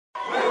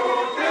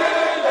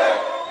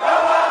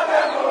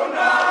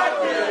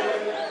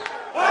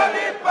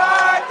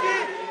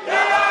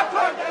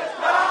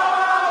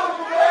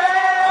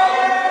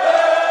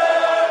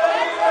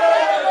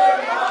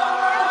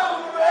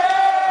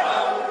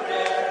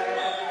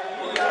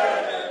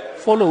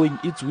Following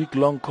its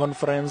week-long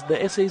conference, the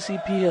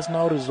SACP has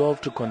now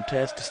resolved to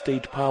contest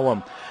state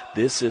power.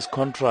 This is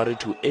contrary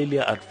to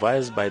earlier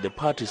advice by the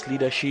party's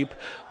leadership,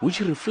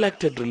 which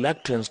reflected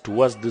reluctance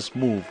towards this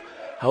move.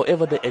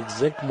 However, the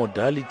exact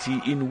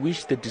modality in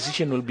which the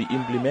decision will be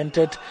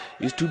implemented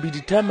is to be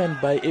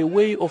determined by a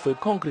way of a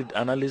concrete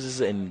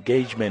analysis and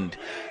engagement.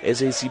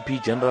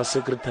 SACP General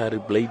Secretary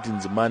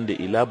President Zuma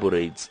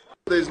elaborates.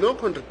 There is no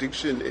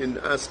contradiction in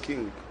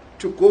asking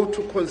to go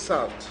to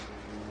consult,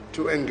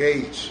 to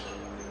engage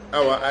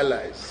our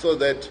allies, so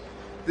that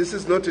this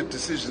is not a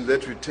decision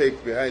that we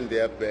take behind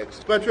their backs.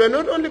 But we are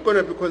not only going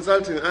to be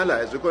consulting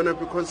allies, we're going to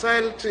be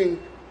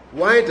consulting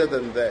wider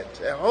than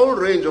that, a whole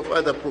range of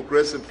other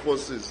progressive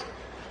forces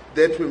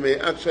that we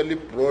may actually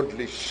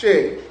broadly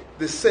share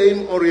the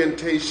same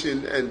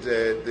orientation and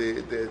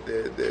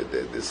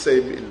the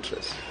same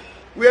interest.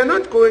 We are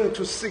not going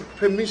to seek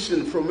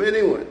permission from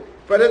anyone,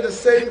 but at the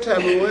same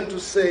time we want to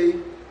say,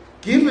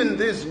 given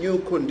these new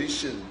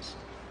conditions,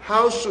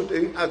 how should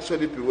they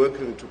actually be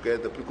working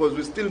together? Because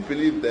we still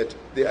believe that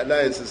the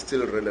alliance is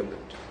still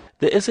relevant.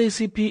 The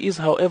SACP is,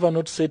 however,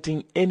 not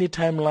setting any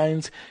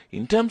timelines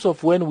in terms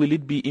of when will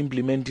it be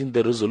implementing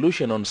the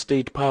resolution on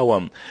state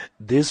power.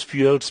 This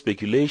fueled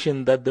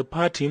speculation that the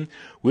party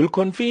will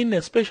convene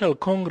a special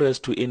congress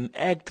to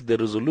enact the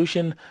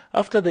resolution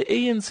after the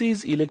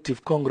ANC's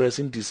elective congress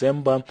in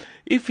December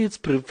if its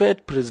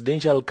preferred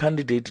presidential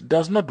candidate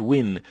does not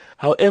win.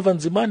 However,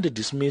 Nzimande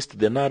dismissed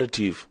the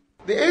narrative.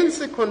 The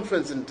ANC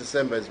conference in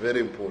December is very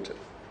important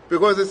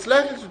because it's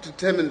likely to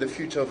determine the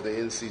future of the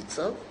ANC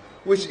itself,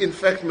 which in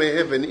fact may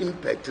have an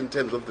impact in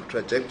terms of the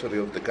trajectory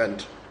of the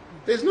country.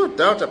 There's no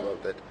doubt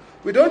about that.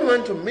 We don't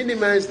want to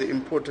minimize the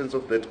importance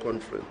of that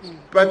conference.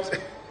 But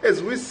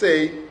as we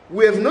say,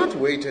 we have not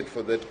waited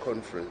for that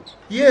conference.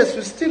 Yes,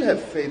 we still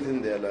have faith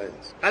in the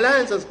alliance.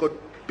 Alliance has got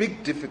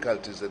big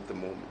difficulties at the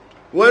moment.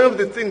 One of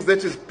the things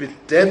that is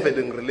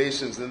bedeviling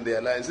relations in the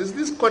alliance is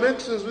these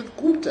connections with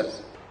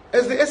quotas.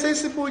 As the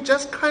SACP, we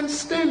just can't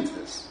stand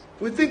this.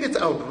 We think it's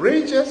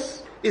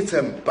outrageous, it's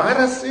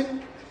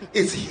embarrassing,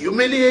 it's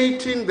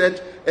humiliating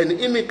that an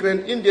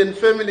immigrant Indian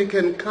family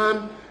can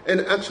come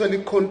and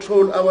actually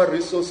control our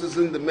resources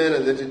in the manner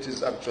that it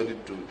is actually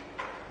doing.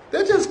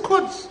 That has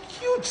caused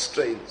huge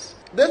strains.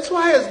 That's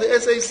why as the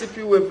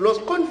SACP we have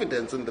lost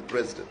confidence in the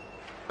president,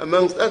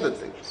 amongst other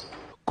things.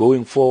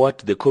 Going forward,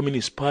 the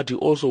Communist Party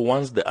also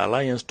wants the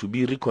alliance to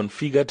be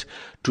reconfigured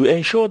to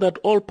ensure that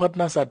all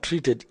partners are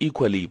treated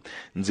equally.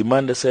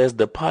 Nzimande says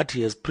the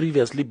party has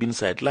previously been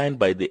sidelined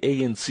by the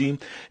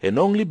ANC and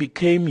only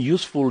became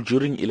useful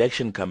during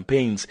election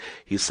campaigns.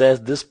 He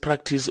says this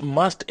practice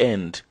must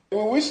end.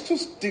 We wish to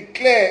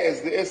declare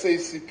as the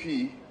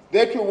SACP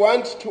that we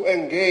want to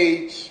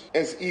engage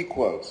as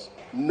equals,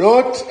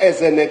 not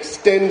as an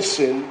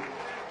extension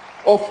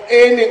of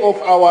any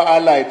of our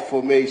allied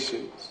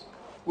formations.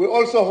 We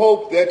also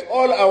hope that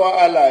all our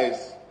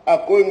allies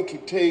are going to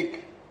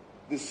take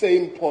the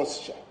same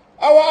posture.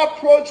 Our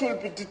approach will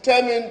be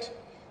determined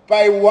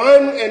by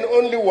one and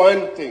only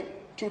one thing: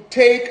 to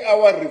take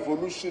our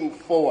revolution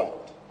forward.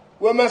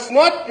 We must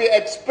not be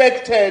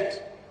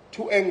expected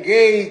to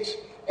engage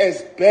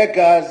as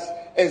beggars,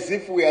 as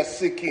if we are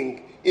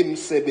seeking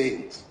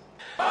imsebenzi.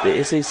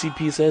 The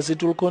SACP says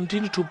it will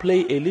continue to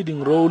play a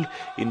leading role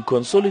in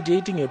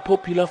consolidating a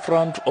popular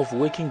front of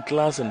working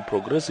class and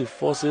progressive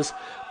forces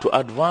to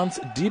advance,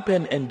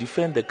 deepen and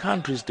defend the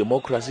country's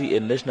democracy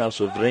and national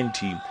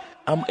sovereignty.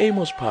 I'm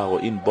Amos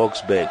Phago in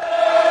Boksburg.